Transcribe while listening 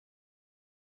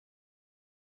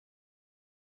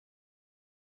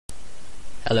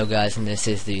Hello guys, and this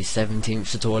is the 17th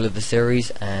tutorial of the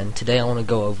series, and today I want to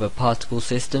go over particle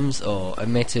systems, or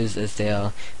emitters as they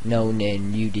are known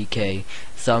in UDK.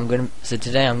 So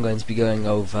today I'm going to be going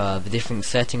over the different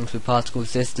settings for particle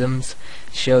systems,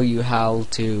 show you how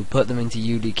to put them into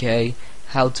UDK,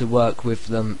 how to work with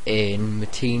them in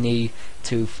matinee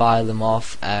to fire them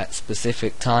off at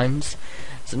specific times.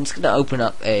 So I'm just going to open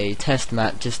up a test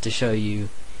map just to show you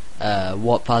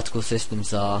what particle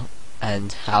systems are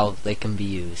and how they can be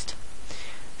used.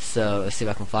 So let's see if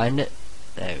I can find it.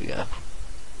 There we go.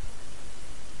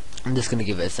 I'm just going to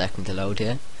give it a second to load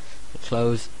here.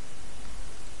 Close.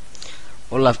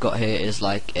 All I've got here is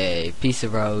like a piece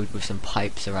of road with some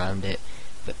pipes around it,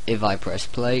 but if I press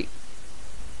play,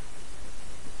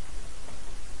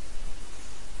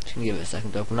 just going to give it a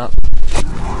second to open up,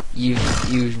 you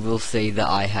will see that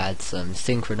I had some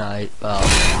synchronized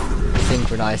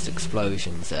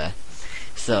explosions there.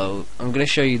 So I'm going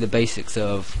to show you the basics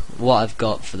of what I've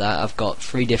got for that. I've got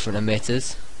 3 different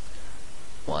emitters,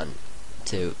 1,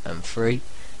 2 and 3,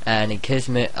 and in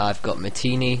Kismet I've got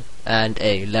matinee and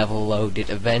a level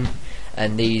loaded event,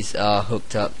 and these are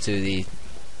hooked up to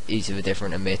each of the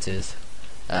different emitters,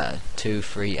 2,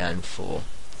 3 and 4.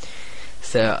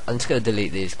 So I'm just going to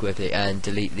delete these quickly and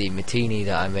delete the matinee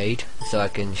that I made so I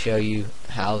can show you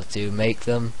how to make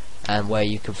them and where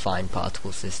you can find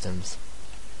particle systems.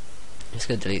 Just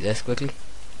going to delete this quickly.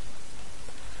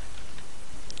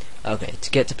 Okay, to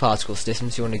get to particle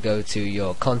systems you want to go to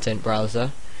your content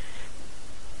browser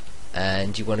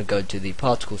and you want to go to the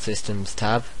particle systems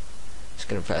tab. Just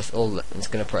going to press I'm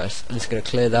just going to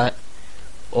clear that,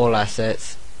 all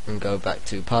assets, and go back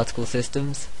to particle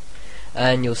systems,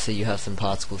 and you'll see you have some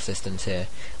particle systems here.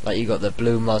 Like you got the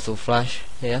blue muzzle flash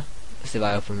here. Let's see if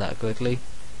I open that quickly.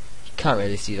 You can't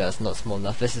really see that, it's not small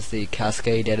enough. This is the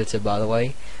cascade editor, by the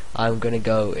way. I'm going to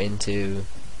go into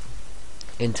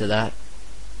that.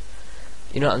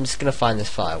 You know what, I'm just going to find this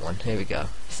fire one. Here we go.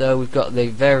 So we've got the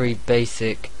very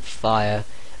basic fire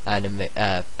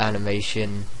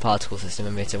animation particle system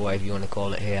emitter, whatever you want to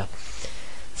call it here.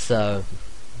 So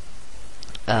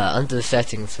under the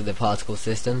settings for the particle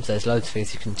systems, there's loads of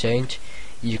things you can change.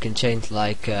 You can change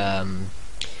like the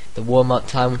warm-up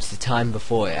time, which is the time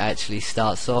before it actually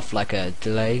starts off, like a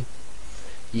delay.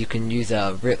 You can use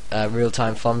a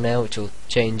real-time thumbnail, which will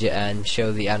change it and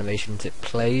show the animations it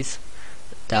plays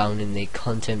down in the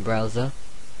content browser.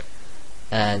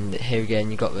 And here again,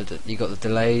 you got the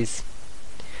delays,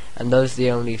 and those are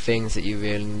the only things that you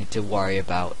really need to worry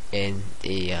about in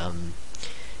the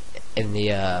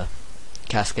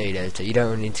cascade editor. You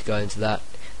don't really need to go into that.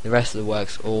 The rest of the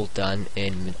work's all done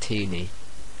in matinee.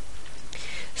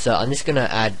 So I'm just going to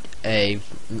add a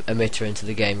emitter into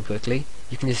the game quickly.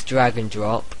 You can just drag and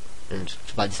drop, and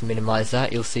if I just minimize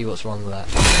that, you'll see what's wrong with that.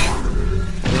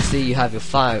 You'll see you have your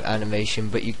fire animation,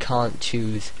 but you can't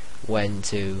choose when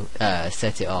to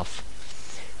set it off.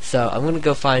 So I'm going to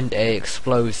go find a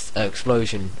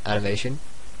explosion animation,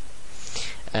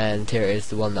 and here it is,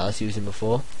 the one that I was using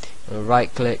before. I'm going to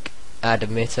right click, add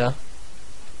emitter.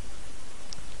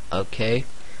 Okay,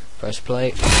 press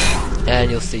play, and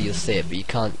you'll see it, but you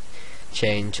can't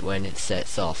change when it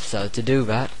sets off. So to do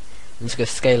that, I'm just going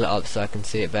to scale it up so I can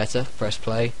see it better. Press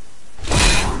play,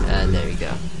 and there we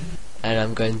go. And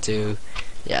I'm going to,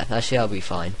 yeah, actually I'll be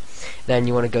fine. Then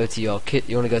you want to go to your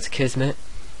you want to go to Kismet.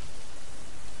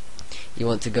 You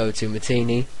want to go to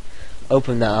matinee.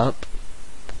 Open that up,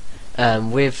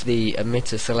 and with the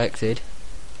emitter selected,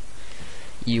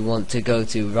 you want to go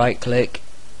to right click,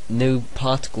 new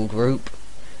particle group,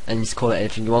 and just call it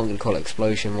anything you want. I'm going to call it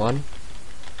explosion 1.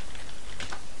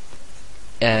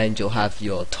 And you'll have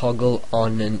your toggle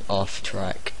on and off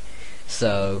track.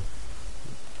 So,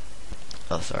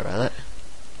 oh, sorry about that.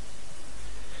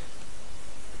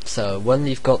 So when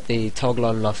you've got the toggle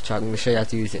on and off track, I'm going to show you how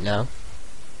to use it now.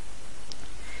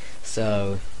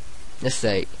 So let's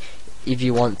say if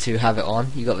you want to have it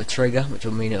on, you got the trigger, which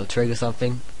will mean it'll trigger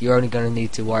something. You're only going to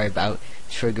need to worry about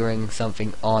triggering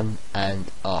something on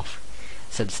and off.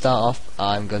 So to start off,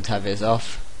 I'm going to have it as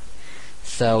off,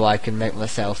 so I can make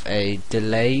myself a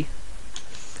delay,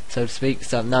 so to speak.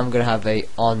 So now I'm going to have a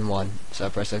on one, so I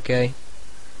press OK,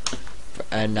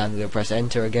 and now I'm going to press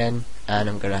enter again, and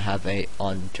I'm going to have a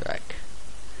on track.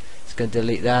 Just going to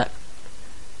delete that,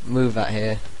 move that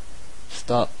here,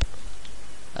 stop,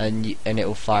 and it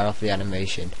will fire off the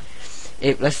animation.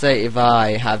 Let's say if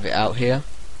I have it out here,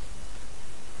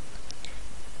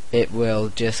 it will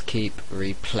just keep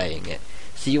replaying it.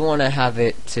 So you want to have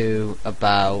it to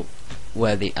about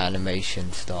where the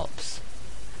animation stops,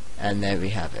 and there we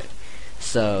have it.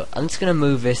 So I'm just going to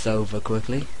move this over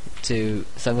quickly so I'm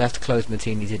going to have to close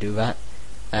matinee to do that,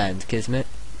 and Kismet.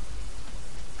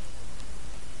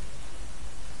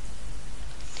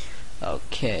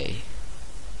 Okay.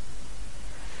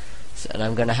 So, and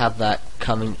I'm going to have that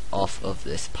coming off of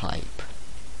this pipe.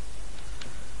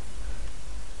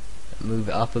 Move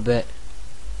it up a bit.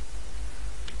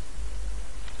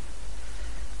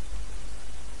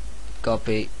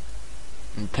 Copy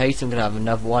and paste. I'm going to have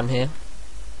another one here.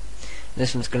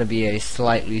 This one's going to be a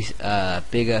slightly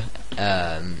bigger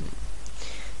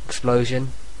explosion.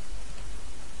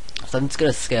 So I'm just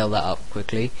going to scale that up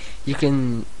quickly. You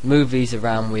can move these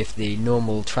around with the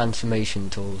normal transformation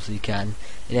tools. You can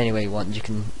in any way you want. You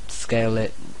can scale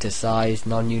it to size,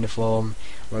 non-uniform,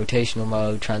 rotational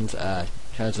mode,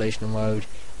 translational mode,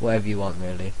 whatever you want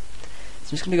really. So I'm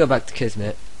just going to go back to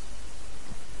Kismet,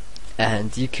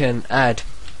 and you can add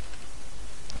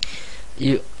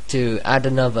to add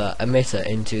another emitter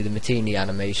into the matinee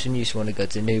animation. You just want to go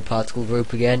to new particle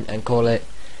group again and call it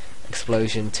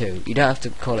explosion 2. You don't have to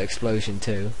call it explosion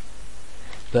 2,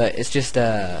 but it's just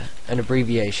an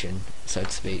abbreviation, so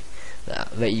to speak,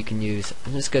 that you can use.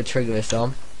 I'm just going to trigger this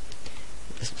on.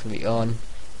 This is going to be on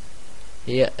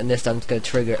here, and this time I'm just going to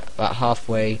trigger about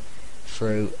halfway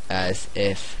through, as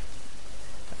if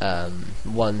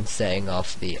one setting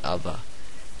off the other.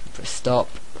 Press stop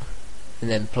and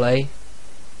then play.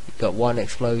 You've got one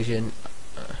explosion.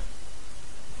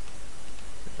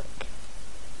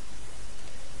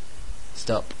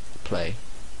 Stop, play.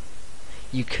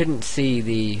 You couldn't see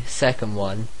the second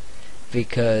one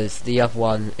because the other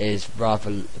one is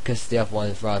rather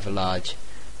large.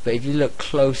 But if you look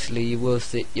closely, you'll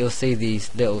see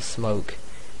these little smoke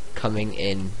coming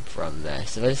in from there.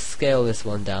 So let's scale this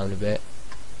one down a bit.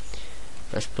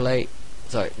 Press play.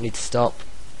 Sorry, need to stop.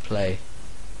 Play.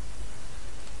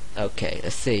 Okay,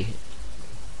 let's see.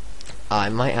 I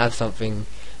might have something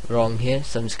wrong here,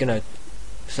 so I'm just gonna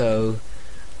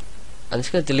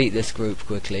delete this group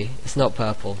quickly. It's not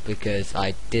purple because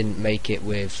I didn't make it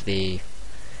with the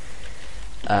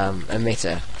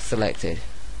emitter selected.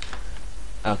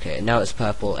 Okay, now it's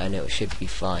purple and it should be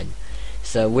fine.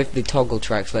 So with the toggle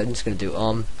track select, I'm just gonna do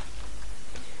on.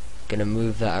 Gonna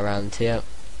move that around here,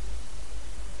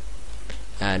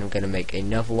 and I'm gonna make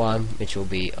another one which will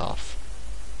be off.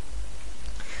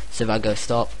 So if I go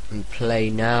stop and play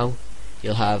now,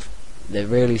 you'll have the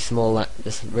really small,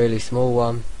 this really small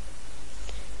one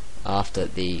after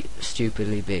the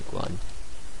stupidly big one.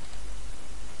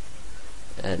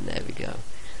 And there we go.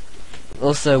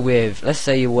 Also with, let's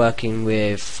say you're working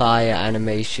with fire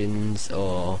animations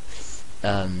or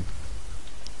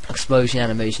explosion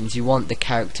animations, you want the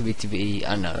character to be,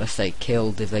 I don't know, let's say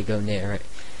killed if they go near it.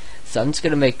 So I'm just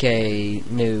going to make a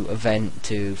new event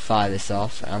to fire this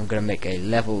off. I'm going to make a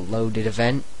level loaded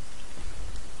event.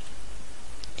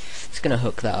 Just going to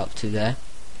hook that up to there.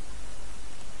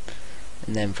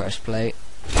 And then press play.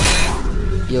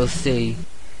 You'll see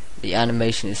the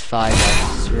animation is fired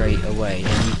off straight away,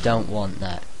 and you don't want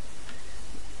that.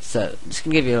 So just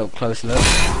going to give you a little close look.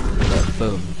 But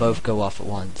boom, both go off at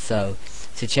once. So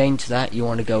to change that, you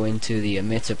want to go into the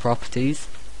emitter properties.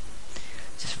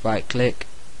 Just right click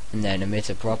and then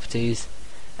emitter properties,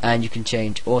 and you can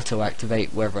change auto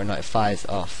activate whether or not it fires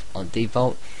off on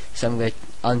default. So I'm going to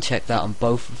uncheck that on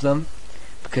both of them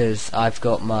because I've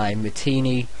got my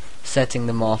matinee setting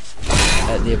them off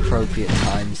at the appropriate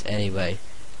times anyway.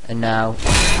 And now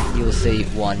you'll see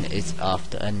one is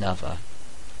after another.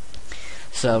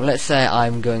 So let's say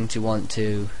I'm going to want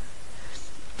to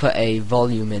put a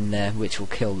volume in there which will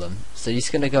kill them. So you're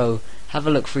just going to go have a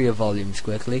look through your volumes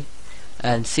quickly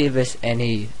and see if there's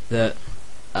any that,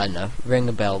 I don't know, ring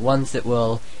a bell, ones that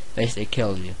will basically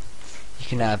kill you. You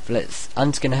can have,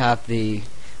 I'm just going to have the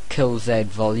kill Z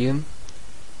volume.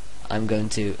 I'm going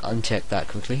to uncheck that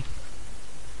quickly.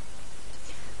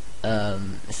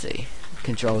 Let's see,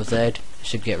 Control Z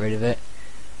should get rid of it,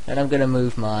 and I'm going to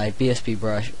move my BSP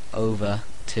brush over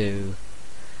to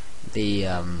the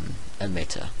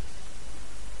emitter.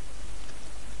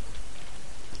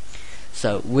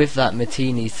 So with that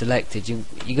matinee selected, I'm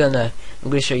going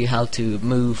to show you how to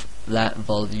move that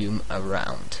volume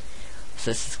around.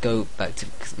 So let's just go back to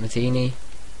matinee,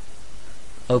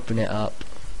 open it up,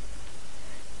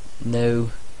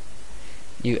 new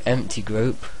empty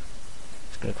group,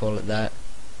 just going to call it that,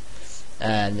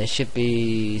 and there should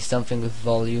be something with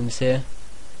volumes here,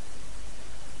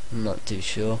 I'm not too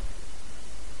sure.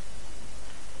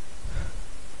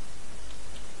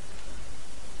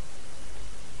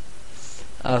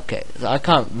 Okay, so I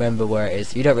can't remember where it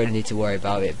is. You don't really need to worry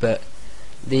about it, but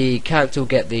the character will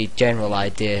get the general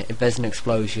idea. If there's an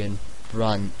explosion,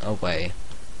 run away.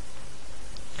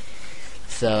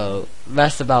 So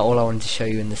that's about all I wanted to show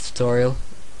you in this tutorial.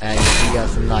 And if you got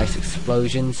some nice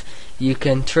explosions, you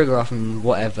can trigger off them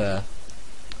whatever,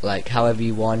 like however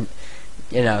you want.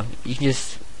 you know, you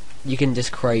can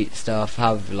just create stuff,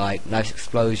 have like nice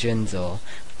explosions or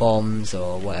bombs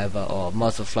or whatever, or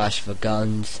muzzle flash for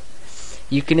guns.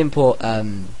 You can import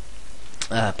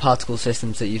particle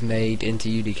systems that you've made into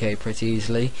UDK pretty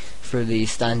easily through the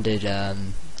standard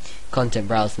content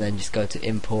browser, and then just go to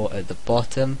import at the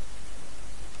bottom.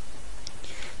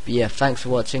 But yeah, thanks for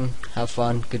watching, have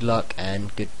fun, good luck,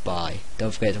 and goodbye.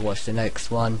 Don't forget to watch the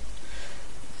next one,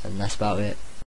 and that's about it.